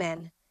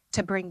women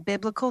to bring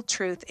biblical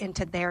truth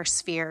into their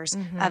spheres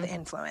of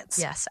influence.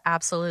 Yes,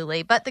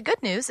 absolutely. But the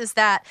good news is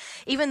that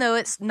even though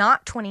it's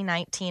not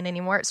 2019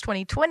 anymore, it's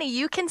 2020,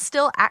 you can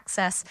still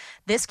access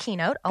this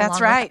keynote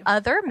along with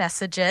other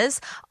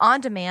messages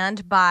on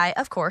demand by,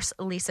 of course,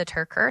 Lisa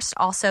TerKeurst,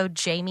 also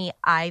Jamie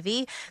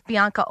Ivey,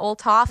 Bianca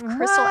Olthoff,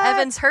 Crystal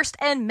Evans Hurst,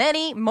 and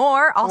many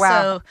more.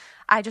 Also,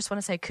 I just want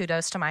to say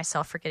kudos to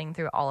myself for getting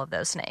through all of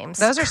those names.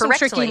 Those are some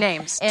tricky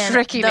names.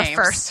 The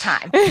first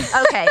time.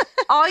 Okay.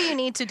 All you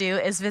need to do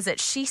is visit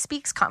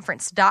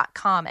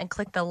shespeaksconference.com and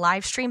click the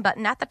live stream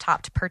button at the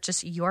top to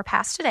purchase your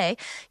pass today.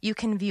 You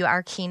can view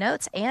our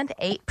keynotes and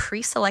 8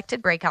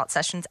 pre-selected breakout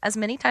sessions as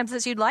many times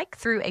as you'd like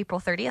through April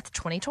 30th,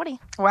 2020.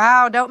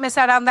 Wow, don't miss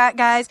out on that,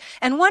 guys.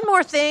 And one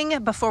more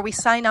thing before we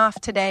sign off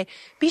today,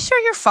 be sure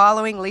you're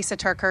following Lysa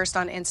TerKeurst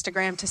on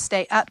Instagram to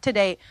stay up to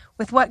date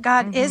with what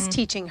God is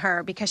teaching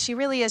her, because she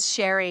really is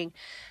sharing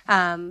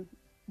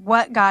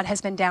what God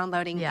has been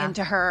downloading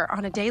into her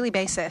on a daily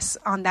basis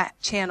on that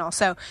channel.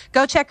 So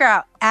go check her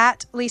out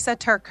at Lysa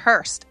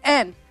TerKeurst.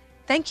 And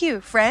thank you,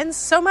 friends,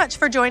 so much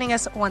for joining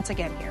us once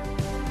again here.